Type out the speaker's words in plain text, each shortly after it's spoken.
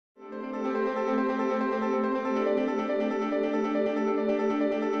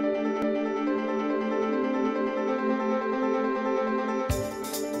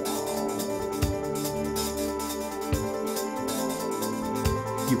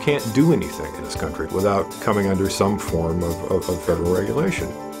can't do anything in this country without coming under some form of federal regulation.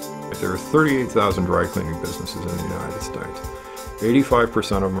 There are 38,000 dry cleaning businesses in the United States.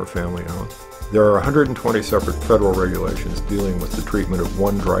 85% of them are family-owned. There are 120 separate federal regulations dealing with the treatment of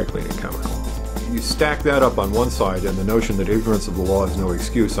one dry cleaning chemical. You stack that up on one side and the notion that ignorance of the law is no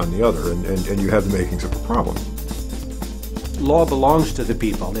excuse on the other, and you have the makings of a problem. Law belongs to the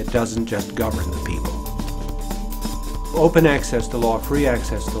people. It doesn't just govern the people. Open access to law, free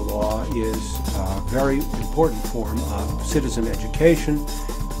access to law is a very important form of citizen education,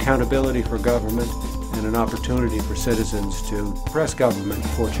 accountability for government, and an opportunity for citizens to press government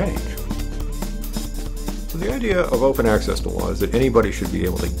for change. So the idea of open access to law is that anybody should be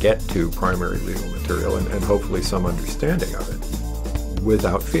able to get to primary legal material and hopefully some understanding of it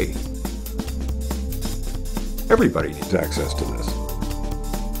without fee. Everybody needs access to this.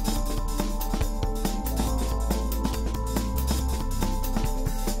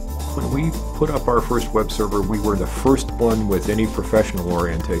 When we put up our first web server, we were the first one with any professional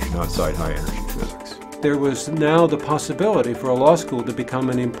orientation outside high-energy physics. There was now the possibility for a law school to become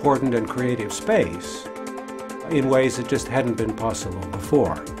an important and creative space in ways that just hadn't been possible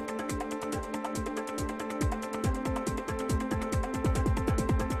before.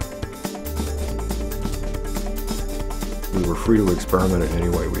 We were free to experiment in any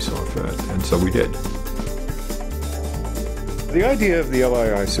way we saw fit, and so we did. The idea of the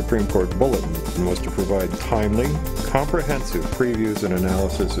LII Supreme Court Bulletin was to provide timely, comprehensive previews and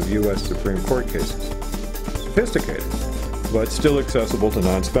analysis of U.S. Supreme Court cases. Sophisticated, but still accessible to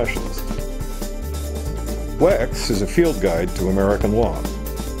non-specialists. WEX is a field guide to American law,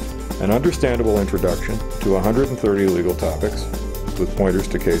 an understandable introduction to 130 legal topics with pointers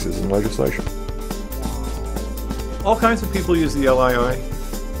to cases and legislation. All kinds of people use the LII.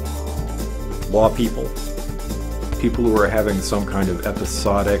 Law people. People who are having some kind of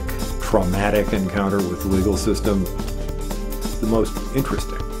episodic, traumatic encounter with the legal system. The most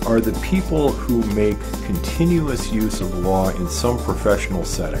interesting are the people who make continuous use of law in some professional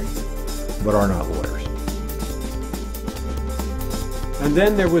setting, but are not lawyers. And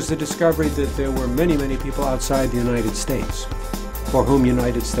then there was the discovery that there were many, many people outside the United States for whom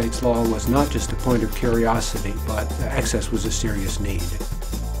United States law was not just a point of curiosity, but access was a serious need.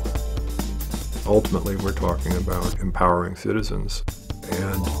 Ultimately, we're talking about empowering citizens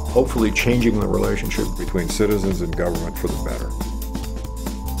and hopefully changing the relationship between citizens and government for the better.